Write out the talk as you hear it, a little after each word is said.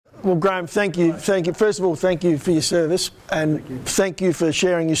Well, Graham, thank you. First of all, thank you for your service, and thank you for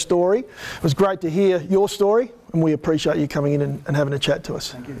sharing your story. It was great to hear your story, and we appreciate you coming in and having a chat to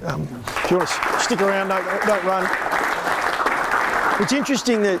us. Thank you. If you want to stick around, don't run. It's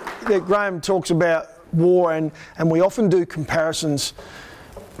interesting that Graham talks about war, and we often do comparisons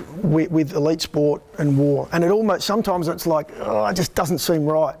with elite sport and war, and it almost sometimes it's like, oh, it just doesn't seem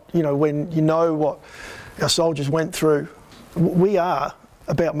right. You know, when you know what our soldiers went through. We are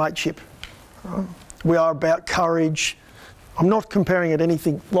about mateship. Right? We are about courage. I'm not comparing it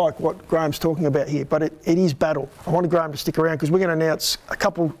anything like what Graham's talking about here, but it is battle. I wanted Graham to stick around because we're going to announce we're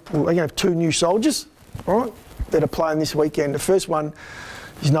going to have 2 new soldiers, all right, that are playing this weekend. The first one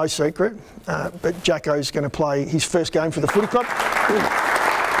is no secret, but Jacko's going to play his first game for the footy club. So,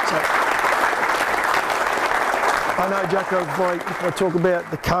 I know, Jacko, if I talk about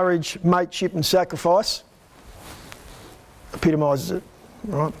the courage, mateship and sacrifice, epitomises it,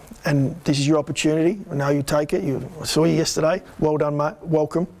 right? And this is your opportunity. I know you take it. I saw you yesterday. Well done, mate.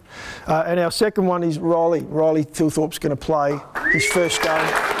 Welcome. And our second one is Riley. Riley Thilthorpe's going to play his first game.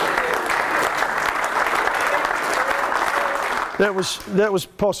 That was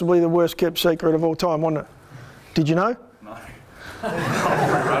possibly the worst kept secret of all time, wasn't it? Did you know? No.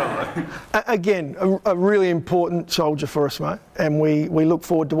 Again, a really important soldier for us, mate, and we look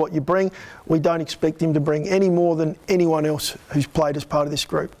forward to what you bring. We don't expect him to bring any more than anyone else who's played as part of this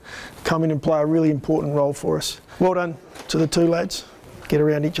group. Come in and play a really important role for us. Well done to the 2 lads. Get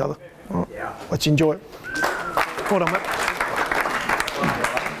around each other. All right, let's enjoy it. Well done, mate.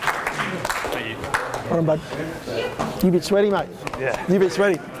 Thank you. Well done, bud. You a bit sweaty, mate? Yeah. You a bit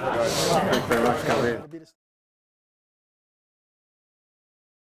sweaty? Thanks very much for coming in.